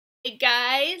Hey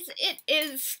guys, it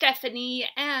is Stephanie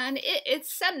and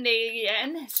it's Sunday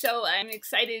again, so I'm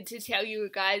excited to tell you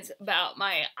guys about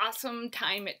my awesome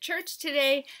time at church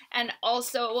today and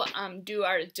also do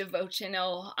our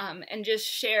devotional and just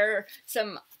share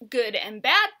some good and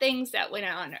bad things that went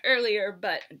on earlier,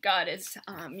 but God is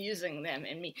using them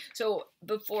in me. So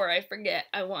before I forget,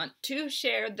 I want to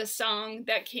share the song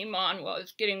that came on while I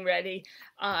was getting ready,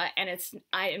 and it's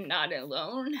I Am Not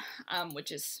Alone,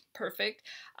 which is perfect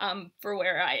for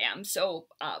where I am. So,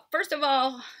 first of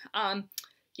all,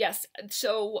 yes,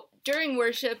 so during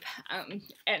worship,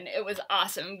 and it was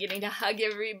awesome getting to hug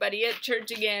everybody at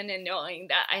church again and knowing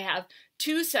that I have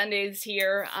 2 Sundays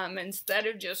here instead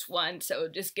of just one. So,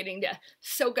 just getting to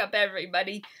soak up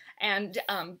everybody and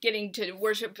getting to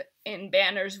worship in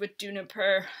banners with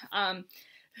Juniper.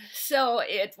 So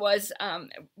it was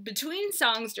between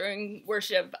songs during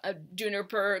worship,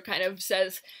 Juniper kind of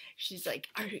says, she's like,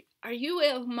 are you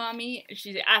ill, mommy?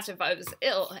 She asked if I was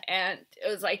ill, and it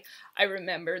was like, I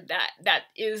remembered that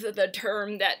is the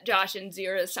term that Josh and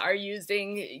Zeris are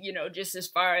using, just as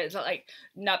far as like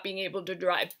not being able to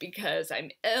drive because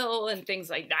I'm ill and things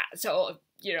like that. So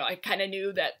I kind of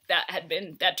knew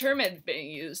that term had been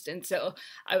used, and so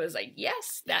I was like,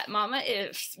 yes, that mama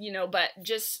is, but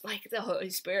just like the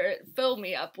Holy Spirit filled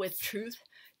me up with truth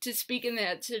to speak in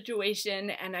that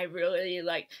situation, and I really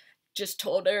just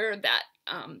told her that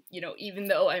even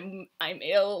though I'm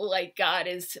ill, like God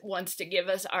wants to give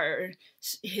us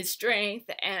his strength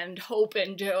and hope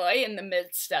and joy in the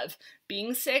midst of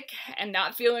being sick and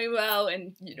not feeling well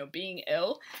and being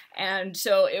ill. And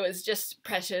so it was just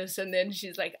precious. And then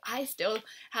she's like,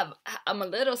 I'm a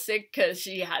little sick because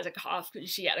she has a cough,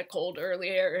 she had a cold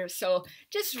earlier. So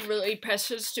just really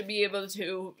precious to be able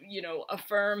to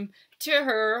affirm to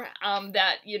her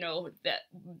that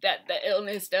that the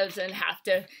illness doesn't have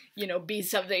to be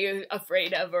something you're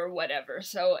afraid of or whatever.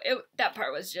 So that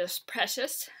part was just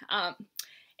precious.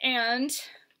 And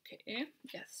okay,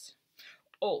 yes.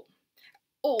 Oh,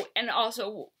 and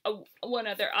also one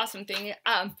other awesome thing.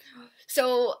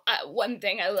 So one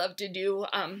thing I love to do,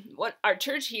 what our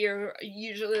church here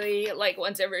usually like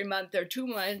once every month or 2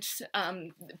 months,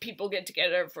 people get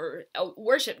together for a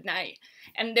worship night,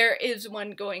 and there is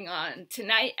one going on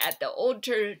tonight at the old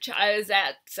church I was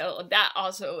at. So that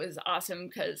also is awesome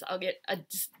because I'll get a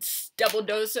double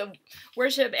dose of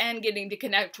worship and getting to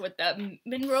connect with the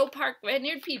Monroe Park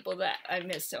Vineyard people that I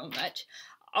miss so much.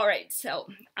 All right, so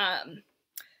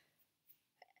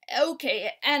okay,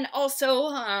 and also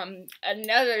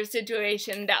another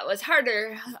situation that was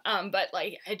harder, but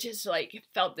I just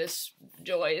felt this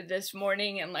joy this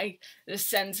morning and this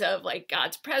sense of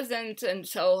God's presence. And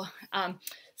so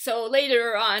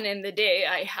later on in the day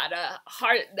I had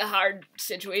the hard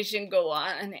situation go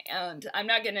on, and I'm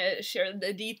not gonna share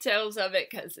the details of it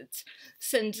because it's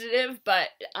sensitive, but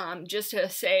just to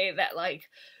say that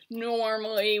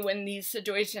normally when these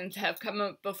situations have come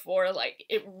up before,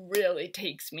 it really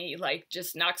takes me,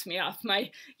 just knocks me off my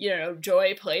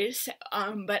joy place,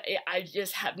 but I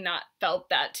just have not felt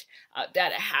that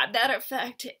it had that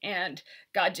effect, and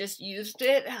God just used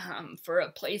it for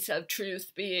a place of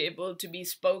truth be able to be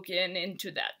spoken into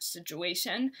that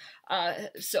situation.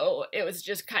 So it was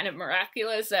just kind of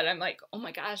miraculous that I'm like, oh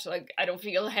my gosh, I don't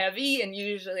feel heavy, and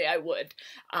usually I would.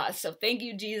 So thank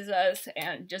you, Jesus,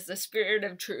 and just the spirit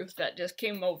of truth that just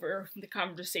came over the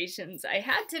conversations I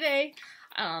had today.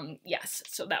 Yes,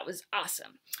 so that was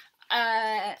awesome.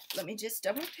 Let me just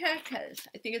double check because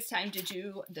I think it's time to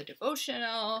do the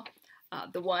devotional.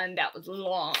 The one that was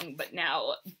long, but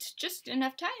now it's just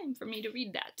enough time for me to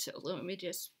read that. So let me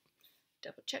just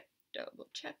double check.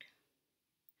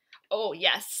 Oh,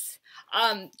 yes.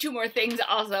 2 more things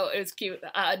also. It was cute.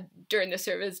 During the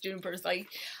service, Juniper's like,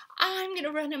 I'm going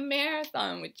to run a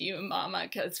marathon with you, Mama,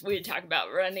 because we talk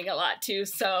about running a lot, too.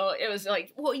 So it was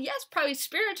like, well, yes, probably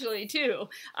spiritually, too.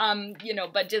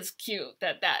 But just cute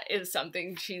that is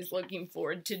something she's looking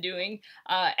forward to doing.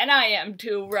 And I am,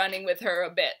 too, running with her a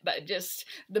bit. But just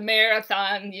the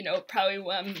marathon, probably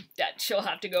one that she'll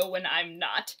have to go when I'm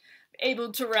not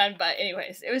able to run. But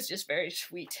anyways, it was just very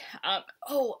sweet.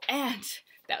 And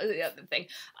that was the other thing.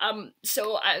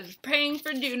 So I was praying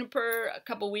for Juniper a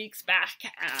couple weeks back,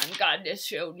 and God just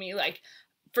showed me,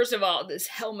 first of all, this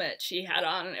helmet she had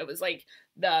on. It was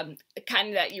the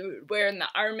kind that you would wear in the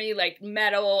army,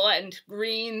 metal and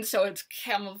green, so it's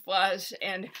camouflage.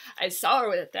 And I saw her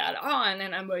with that on,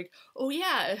 and I'm like, oh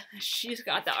yeah, she's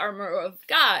got the armor of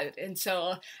God. And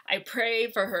so I pray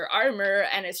for her armor,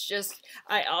 and it's just,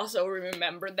 I also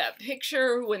remember that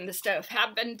picture when the stuff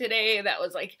happened today that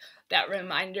was that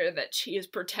reminder that she is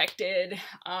protected.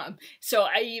 So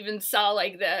I even saw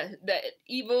like the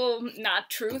evil, not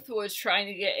truth, was trying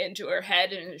to get into her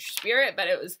head and her spirit, but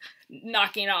it was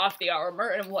knocking off the armor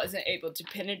and wasn't able to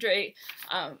penetrate.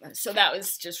 So that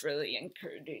was just really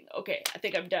encouraging. Okay, I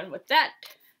think I'm done with that.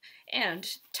 And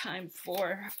time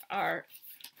for our,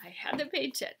 I had the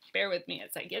page set. Bear with me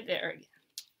as I get there.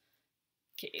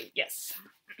 Okay, yes.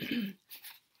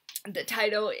 The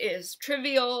title is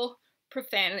Trivial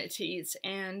Profanities,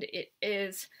 and it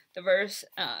is the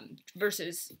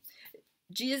verses.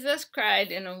 Jesus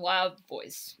cried in a loud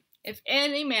voice, "If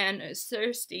any man is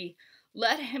thirsty,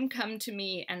 let him come to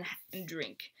me and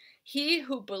drink. He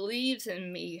who believes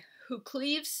in me, who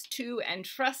cleaves to and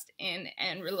trusts in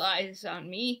and relies on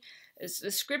me, as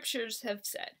the scriptures have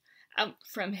said, out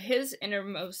from his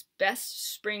innermost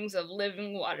best springs of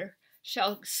living water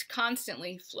shall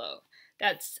constantly flow."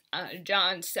 That's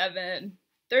John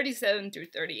 7:37 through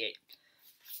 38.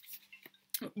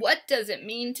 What does it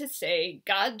mean to say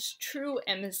God's true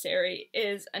emissary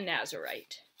is a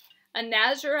Nazarite? A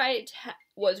Nazarite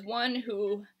was one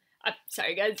who,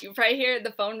 sorry guys, you probably hear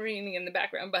the phone ringing in the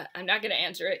background, but I'm not going to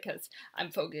answer it because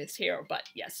I'm focused here, but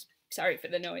yes, sorry for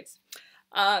the noise.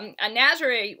 A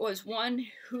Nazarite was one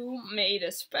who made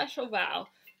a special vow,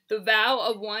 the vow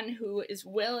of one who is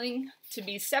willing to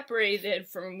be separated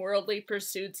from worldly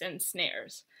pursuits and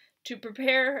snares, to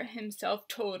prepare himself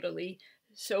totally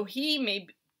so he may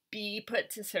be put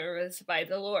to service by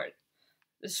the Lord.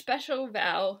 The special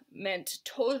vow meant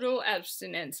total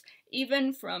abstinence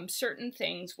even from certain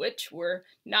things which were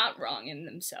not wrong in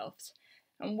themselves,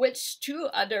 and which to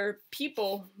other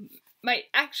people might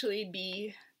actually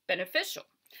be beneficial.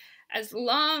 As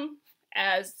long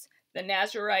as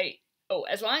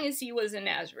he was a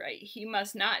Nazarite, he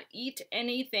must not eat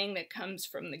anything that comes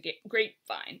from the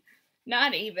grapevine,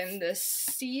 not even the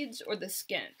seeds or the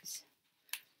skins.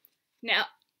 Now,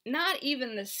 not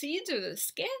even the seeds or the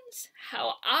skins?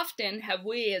 How often have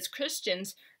we as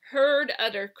Christians heard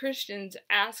other Christians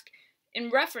ask in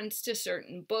reference to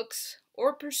certain books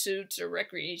or pursuits or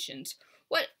recreations,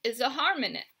 what is the harm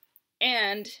in it?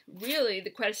 And really the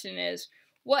question is,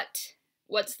 what's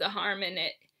the harm in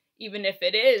it, even if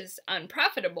it is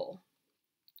unprofitable?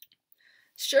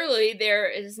 Surely there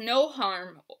is no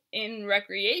harm in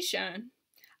recreation.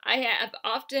 I have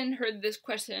often heard this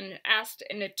question asked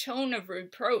in a tone of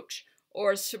reproach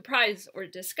or surprise or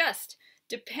disgust,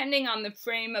 depending on the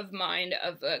frame of mind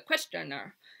of the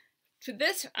questioner. To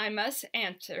this I must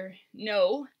answer,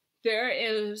 no, there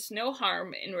is no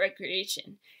harm in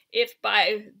recreation, if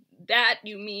by that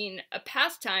you mean a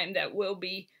pastime that will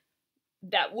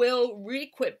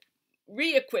re-equip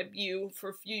you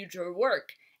for future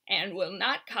work and will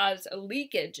not cause a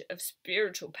leakage of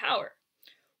spiritual power.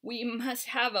 We must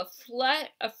have a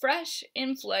fresh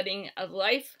inflooding of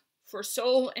life for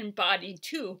soul and body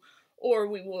too, or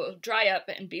we will dry up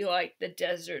and be like the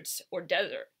deserts or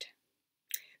desert.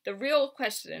 The real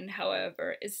question,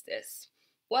 however, is this: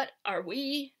 what are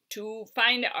we to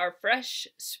find our fresh?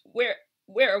 Where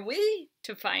are we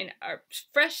to find our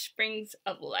fresh springs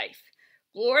of life?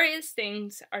 Glorious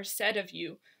things are said of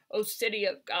you, O city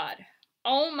of God.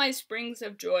 All my springs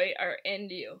of joy are in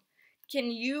you.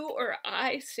 Can you or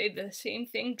I say the same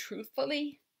thing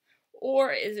truthfully?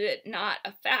 Or is it not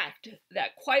a fact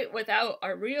that quite without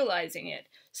our realizing it,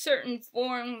 certain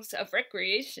forms of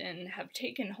recreation have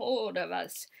taken hold of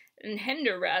us and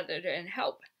hinder rather than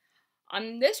help?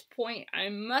 On this point, I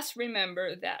must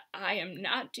remember that I am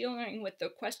not dealing with the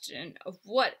question of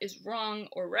what is wrong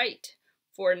or right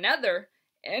for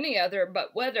any other,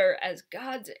 but whether, as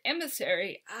God's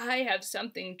emissary, I have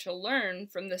something to learn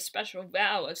from the special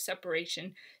vow of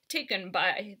separation taken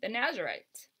by the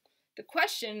Nazarites. The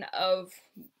question of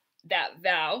that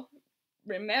vow,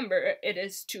 remember, it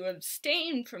is to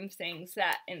abstain from things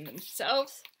that in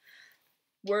themselves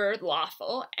were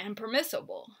lawful and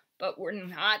permissible, but were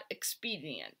not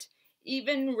expedient.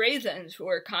 Even raisins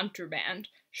were contraband.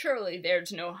 Surely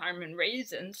there's no harm in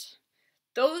raisins.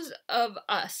 Those of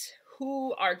us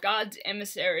who are God's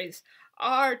emissaries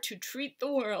are to treat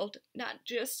the world, not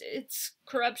just its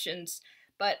corruptions,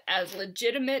 but as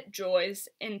legitimate joys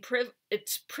in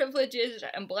its privileges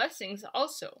and blessings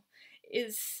also.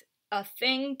 Is a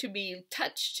thing to be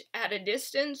touched at a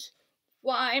distance?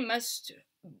 We must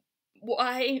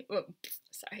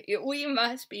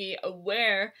be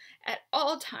aware at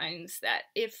all times that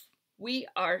if we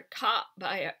are caught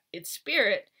by its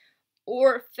spirit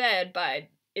or fed by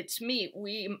its meat,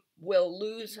 we will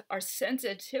lose our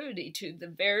sensitivity to the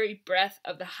very breath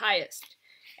of the highest,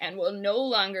 and will no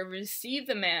longer receive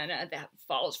the manna that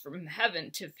falls from heaven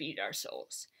to feed our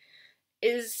souls.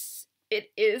 Is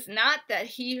It is not that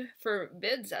he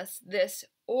forbids us this,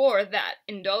 or that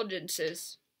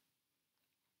indulgences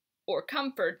or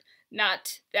comfort,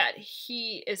 not that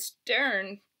he is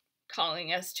stern,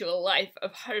 calling us to a life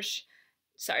of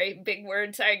big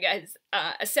word, sorry guys,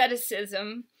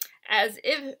 asceticism, as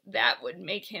if that would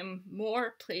make him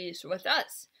more pleased with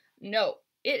us. No,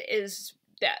 it is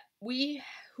that we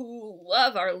who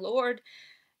love our Lord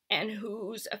and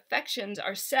whose affections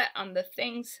are set on the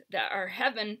things that are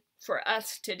heaven for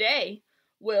us today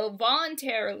will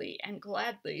voluntarily and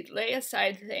gladly lay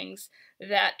aside things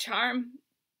that charm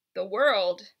the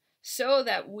world, so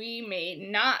that we may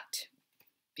not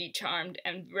be charmed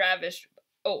and ravished.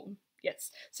 Oh,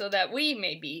 yes, so that we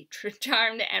may be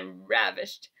charmed and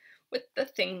ravished with the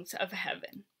things of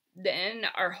heaven. Then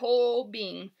our whole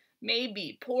being may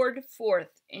be poured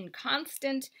forth in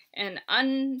constant and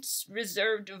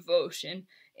unreserved devotion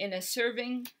in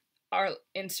serving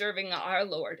our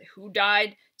Lord, who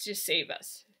died to save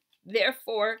us.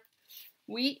 Therefore,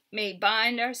 we may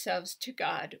bind ourselves to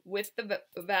God with the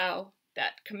vow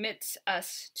that commits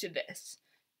us to this,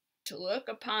 to look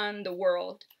upon the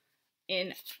world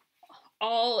in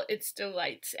all its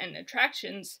delights and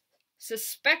attractions,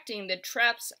 suspecting the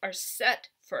traps are set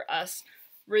for us,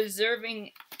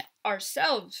 reserving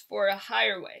ourselves for a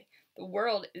higher way. The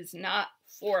world is not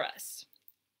for us.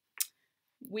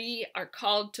 We are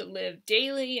called to live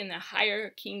daily in the higher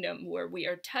kingdom, where we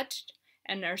are touched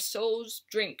and our souls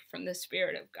drink from the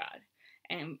Spirit of God.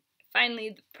 And finally,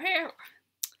 the prayer.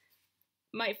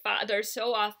 My Father,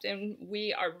 so often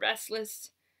we are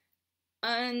restless,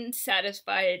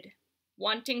 unsatisfied,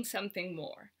 wanting something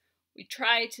more. We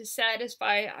try to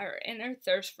satisfy our inner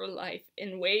thirst for life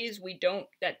in ways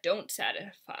that don't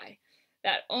satisfy,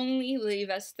 that only leave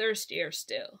us thirstier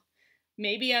still.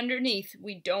 Maybe underneath,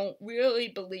 we don't really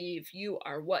believe you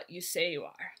are what you say you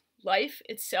are. Life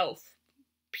itself,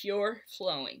 pure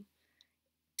flowing.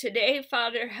 Today,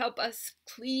 Father, help us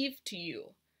cleave to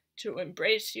you, to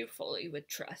embrace you fully with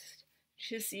trust,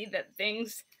 to see that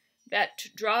things that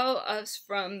draw us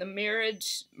from the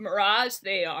mirage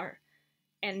they are,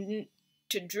 and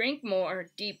to drink more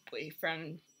deeply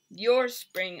from your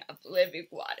spring of living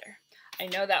water. I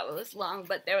know that was long,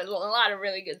 but there was a lot of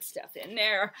really good stuff in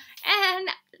there. And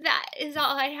that is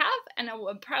all I have. And I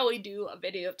will probably do a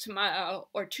video tomorrow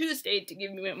or Tuesday to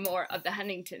give you more of the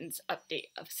Huntington's update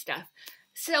of stuff.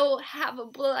 So have a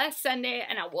blessed Sunday,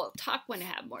 and I will talk when I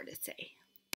have more to say.